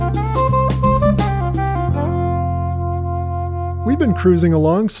been cruising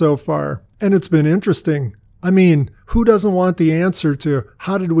along so far, and it's been interesting. I mean, who doesn't want the answer to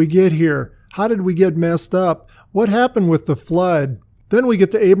how did we get here? How did we get messed up? What happened with the flood? Then we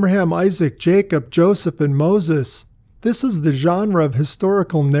get to Abraham, Isaac, Jacob, Joseph, and Moses. This is the genre of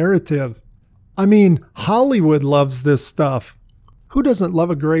historical narrative. I mean, Hollywood loves this stuff. Who doesn't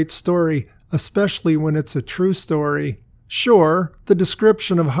love a great story, especially when it's a true story? Sure, the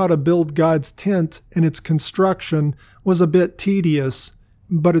description of how to build God's tent and its construction was a bit tedious,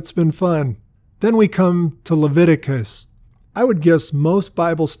 but it's been fun. Then we come to Leviticus. I would guess most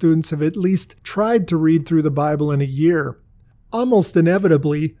Bible students have at least tried to read through the Bible in a year. Almost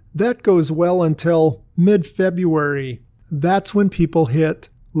inevitably, that goes well until mid-February. That's when people hit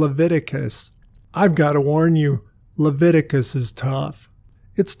Leviticus. I've got to warn you, Leviticus is tough.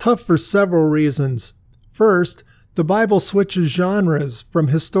 It's tough for several reasons. First, the Bible switches genres from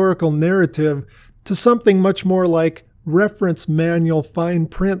historical narrative to something much more like reference manual fine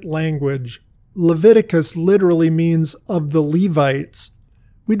print language. Leviticus literally means of the Levites.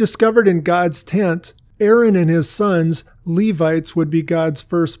 We discovered in God's tent, Aaron and his sons, Levites, would be God's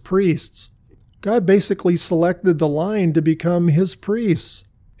first priests. God basically selected the line to become his priests,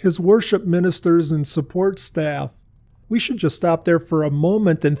 his worship ministers and support staff. We should just stop there for a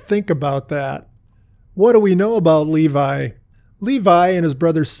moment and think about that. What do we know about Levi? Levi and his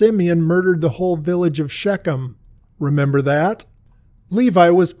brother Simeon murdered the whole village of Shechem. Remember that? Levi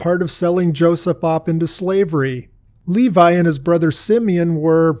was part of selling Joseph off into slavery. Levi and his brother Simeon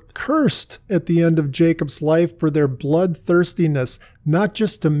were cursed at the end of Jacob's life for their bloodthirstiness, not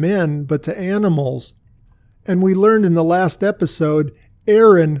just to men, but to animals. And we learned in the last episode,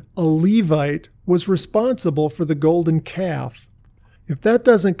 Aaron, a Levite, was responsible for the golden calf. If that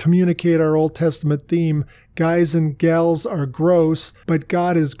doesn't communicate our Old Testament theme, guys and gals are gross, but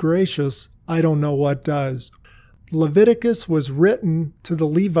God is gracious, I don't know what does. Leviticus was written to the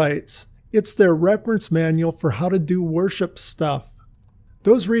Levites. It's their reference manual for how to do worship stuff.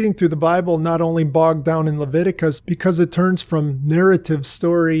 Those reading through the Bible not only bog down in Leviticus because it turns from narrative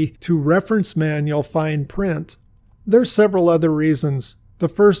story to reference manual fine print. There's several other reasons. The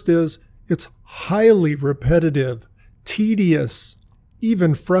first is it's highly repetitive, tedious,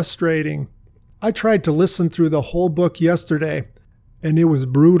 even frustrating. I tried to listen through the whole book yesterday, and it was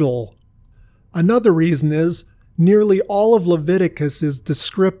brutal. Another reason is nearly all of Leviticus is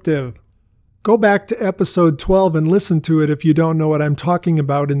descriptive. Go back to episode 12 and listen to it if you don't know what I'm talking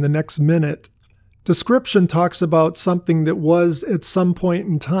about in the next minute. Description talks about something that was at some point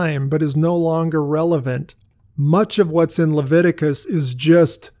in time but is no longer relevant. Much of what's in Leviticus is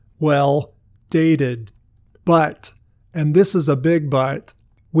just, well, dated. But, and this is a big but,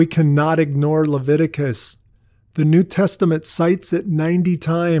 we cannot ignore Leviticus. The New Testament cites it 90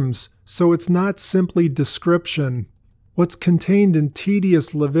 times, so it's not simply description. What's contained in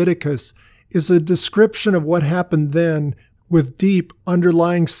tedious Leviticus is a description of what happened then with deep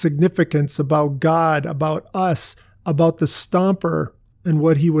underlying significance about God, about us, about the stomper, and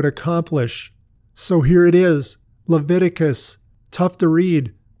what he would accomplish. So here it is, Leviticus, tough to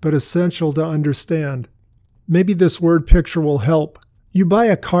read, but essential to understand. Maybe this word picture will help. You buy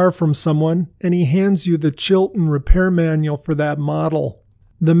a car from someone, and he hands you the Chilton repair manual for that model.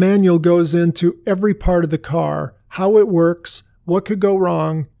 The manual goes into every part of the car, how it works, what could go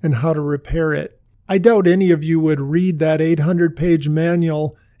wrong, and how to repair it. I doubt any of you would read that 800-page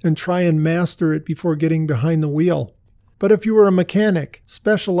manual and try and master it before getting behind the wheel. But if you were a mechanic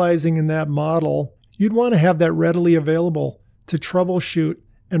specializing in that model, you'd want to have that readily available to troubleshoot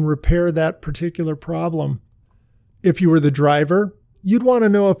and repair that particular problem. If you were the driver, you'd want to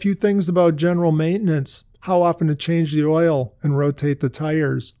know a few things about general maintenance, how often to change the oil and rotate the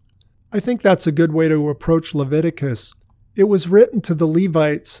tires. I think that's a good way to approach Leviticus. It was written to the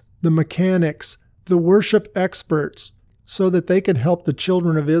Levites, the mechanics, the worship experts, so that they could help the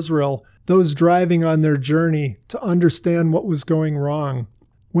children of Israel, those driving on their journey, to understand what was going wrong.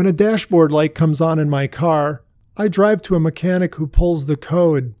 When a dashboard light comes on in my car, I drive to a mechanic who pulls the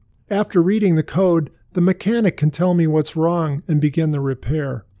code. After reading the code, the mechanic can tell me what's wrong and begin the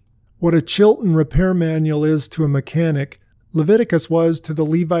repair. What a Chilton repair manual is to a mechanic, Leviticus was to the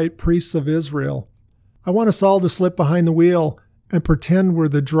Levite priests of Israel. I want us all to slip behind the wheel and pretend we're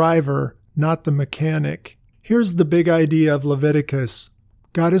the driver, not the mechanic. Here's the big idea of Leviticus.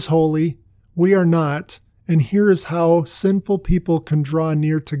 God is holy, we are not, and here is how sinful people can draw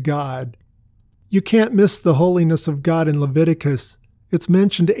near to God. You can't miss the holiness of God in Leviticus. It's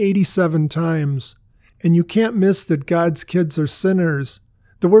mentioned 87 times. And you can't miss that God's kids are sinners.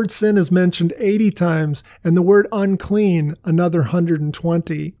 The word sin is mentioned 80 times, and the word unclean another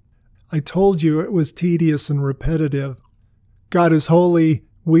 120. I told you it was tedious and repetitive. God is holy,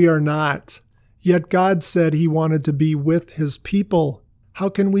 we are not. Yet God said he wanted to be with his people. How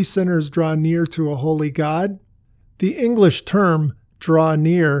can we sinners draw near to a holy God? The English term, draw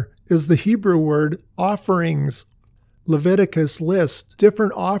near, is the Hebrew word offerings. Leviticus lists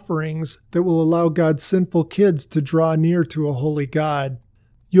different offerings that will allow God's sinful kids to draw near to a holy God.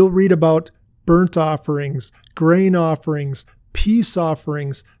 You'll read about burnt offerings, grain offerings, peace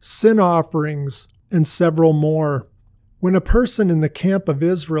offerings, sin offerings, and several more. When a person in the camp of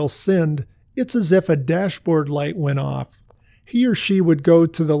Israel sinned, it's as if a dashboard light went off. He or she would go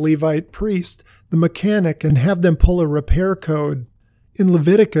to the Levite priest, the mechanic, and have them pull a repair code. In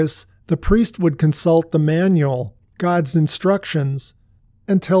Leviticus, the priest would consult the manual, God's instructions,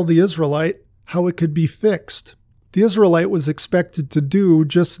 and tell the Israelite how it could be fixed. The Israelite was expected to do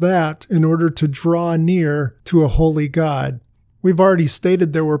just that in order to draw near to a holy God. We've already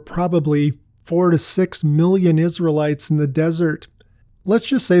stated there were probably 4 to 6 million Israelites in the desert. Let's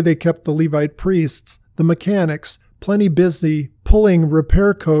just say they kept the Levite priests, the mechanics, plenty busy pulling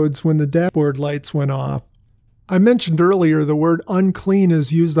repair codes when the dashboard lights went off. I mentioned earlier the word unclean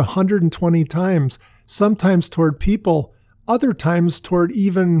is used 120 times, sometimes toward people, other times toward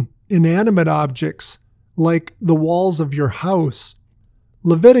even inanimate objects, like the walls of your house.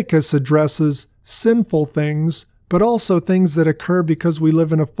 Leviticus addresses sinful things, but also things that occur because we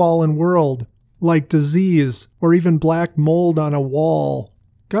live in a fallen world, like disease or even black mold on a wall.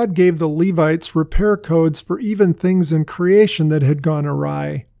 God gave the Levites repair codes for even things in creation that had gone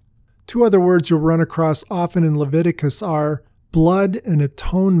awry. 2 other words you'll run across often in Leviticus are blood and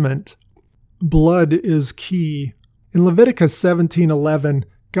atonement. Blood is key. In Leviticus 17:11,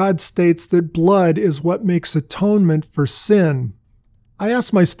 God states that blood is what makes atonement for sin. I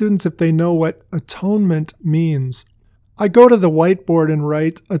ask my students if they know what atonement means. I go to the whiteboard and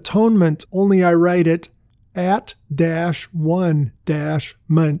write atonement, only I write it @-1-ment.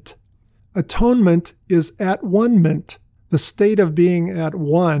 Atonement is at-one-ment, the state of being at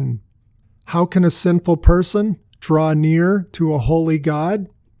one. How can a sinful person draw near to a holy God?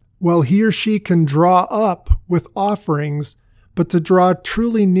 Well, he or she can draw up with offerings, but to draw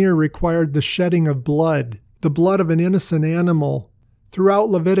truly near required the shedding of blood, the blood of an innocent animal. Throughout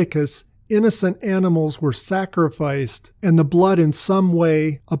Leviticus, innocent animals were sacrificed, and the blood in some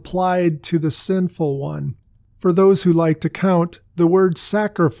way applied to the sinful one. For those who like to count, the word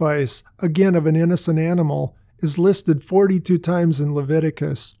sacrifice, again of an innocent animal, is listed 42 times in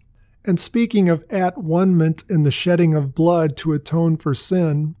Leviticus. And speaking of at-one-ment and the shedding of blood to atone for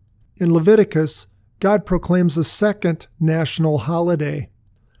sin, in Leviticus, God proclaims a second national holiday.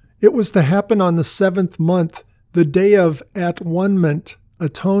 It was to happen on the 7th month, the day of at-one-ment,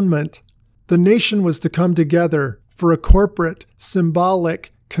 atonement. The nation was to come together for a corporate,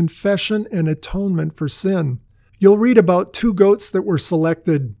 symbolic confession and atonement for sin. You'll read about 2 goats that were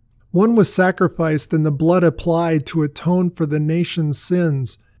selected. One was sacrificed and the blood applied to atone for the nation's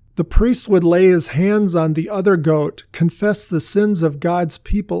sins. The priest would lay his hands on the other goat, confess the sins of God's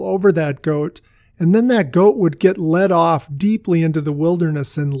people over that goat, and then that goat would get led off deeply into the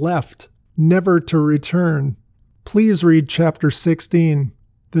wilderness and left, never to return. Please read chapter 16,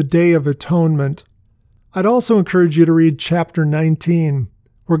 the Day of Atonement. I'd also encourage you to read chapter 19,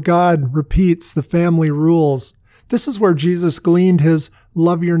 where God repeats the family rules. This is where Jesus gleaned his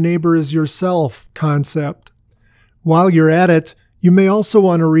love your neighbor as yourself concept. While you're at it, you may also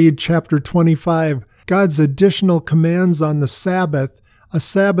want to read chapter 25, God's additional commands on the Sabbath, a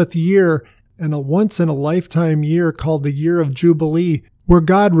Sabbath year, and a once-in-a-lifetime year called the Year of Jubilee, where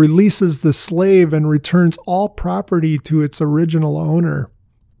God releases the slave and returns all property to its original owner.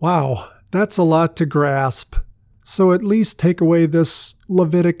 Wow, that's a lot to grasp. So at least take away this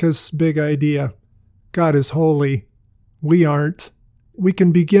Leviticus big idea. God is holy. We aren't. We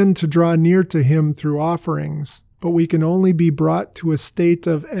can begin to draw near to him through offerings, but we can only be brought to a state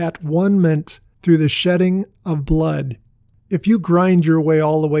of at-one-ment through the shedding of blood. If you grind your way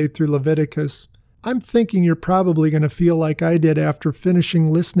all the way through Leviticus, I'm thinking you're probably going to feel like I did after finishing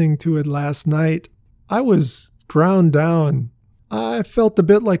listening to it last night. I was ground down. I felt a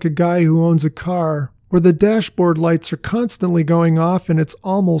bit like a guy who owns a car where the dashboard lights are constantly going off and it's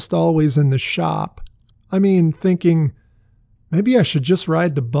almost always in the shop. I mean, thinking, maybe I should just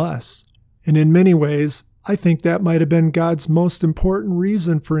ride the bus. And in many ways, I think that might have been God's most important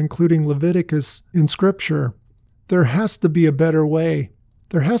reason for including Leviticus in Scripture. There has to be a better way.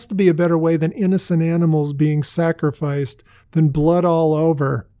 There has to be a better way than innocent animals being sacrificed, than blood all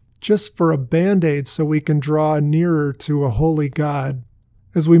over, just for a Band-Aid so we can draw nearer to a holy God.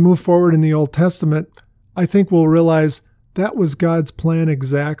 As we move forward in the Old Testament, I think we'll realize that was God's plan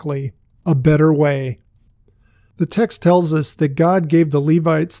exactly, a better way. The text tells us that God gave the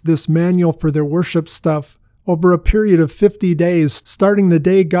Levites this manual for their worship stuff over a period of 50 days, starting the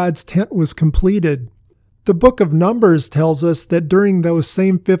day God's tent was completed. The book of Numbers tells us that during those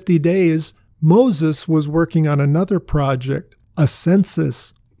same 50 days, Moses was working on another project, a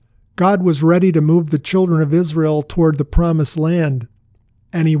census. God was ready to move the children of Israel toward the promised land,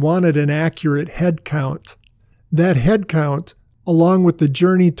 and he wanted an accurate head count. That head count, along with the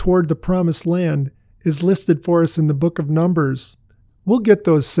journey toward the promised land, is listed for us in the book of Numbers. We'll get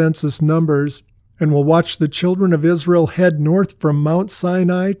those census numbers, and we'll watch the children of Israel head north from Mount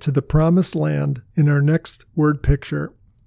Sinai to the promised land in our next word picture.